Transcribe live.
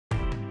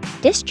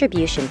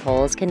Distribution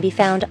poles can be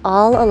found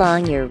all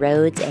along your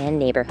roads and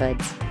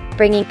neighborhoods,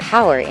 bringing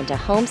power into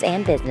homes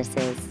and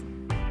businesses.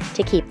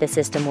 To keep the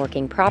system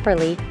working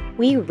properly,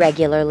 we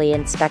regularly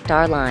inspect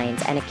our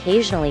lines and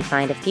occasionally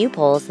find a few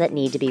poles that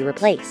need to be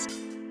replaced.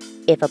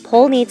 If a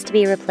pole needs to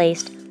be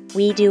replaced,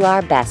 we do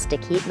our best to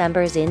keep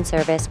members in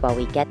service while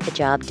we get the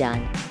job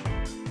done.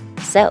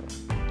 So,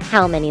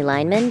 how many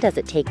linemen does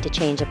it take to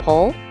change a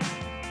pole?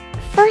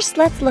 First,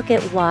 let's look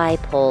at why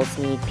poles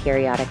need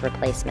periodic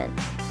replacement.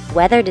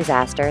 Weather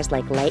disasters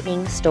like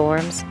lightning,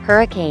 storms,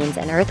 hurricanes,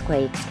 and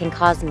earthquakes can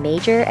cause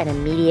major and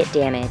immediate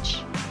damage.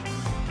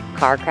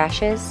 Car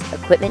crashes,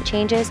 equipment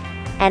changes,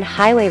 and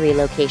highway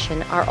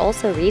relocation are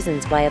also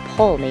reasons why a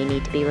pole may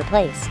need to be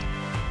replaced.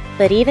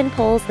 But even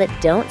poles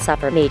that don't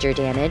suffer major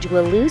damage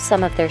will lose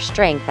some of their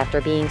strength after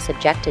being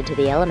subjected to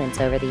the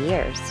elements over the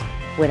years.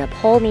 When a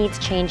pole needs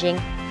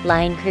changing,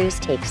 line crews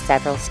take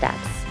several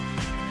steps.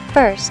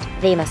 First,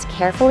 they must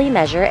carefully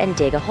measure and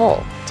dig a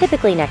hole,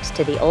 typically next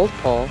to the old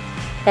pole,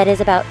 that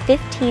is about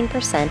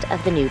 15%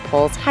 of the new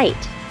pole's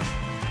height.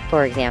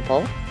 For example,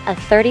 a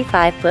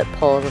 35-foot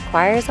pole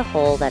requires a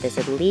hole that is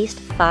at least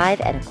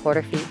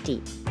 5¼ feet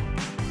deep.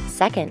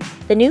 Second,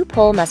 the new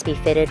pole must be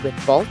fitted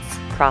with bolts,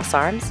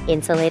 crossarms,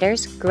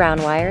 insulators,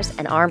 ground wires,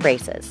 and arm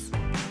braces.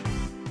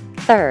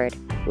 Third,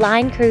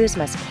 line crews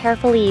must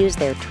carefully use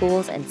their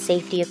tools and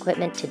safety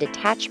equipment to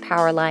detach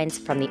power lines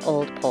from the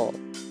old pole.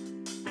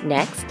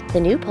 Next, the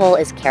new pole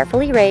is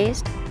carefully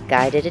raised,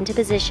 guided into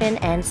position,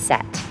 and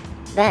set.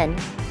 Then,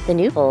 the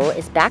new pole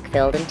is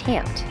backfilled and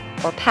tamped,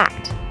 or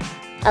packed.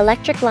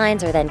 Electric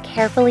lines are then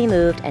carefully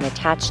moved and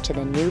attached to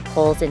the new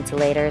pole's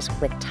insulators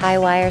with tie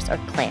wires or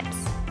clamps.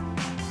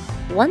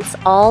 Once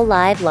all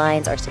live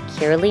lines are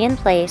securely in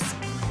place,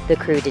 the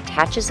crew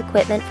detaches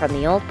equipment from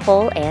the old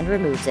pole and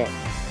removes it,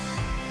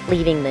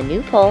 leaving the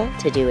new pole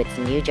to do its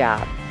new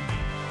job.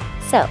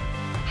 So,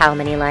 how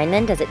many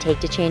linemen does it take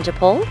to change a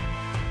pole?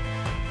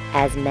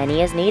 As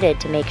many as needed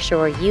to make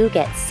sure you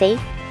get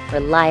safe,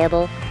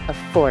 reliable,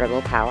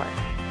 affordable power.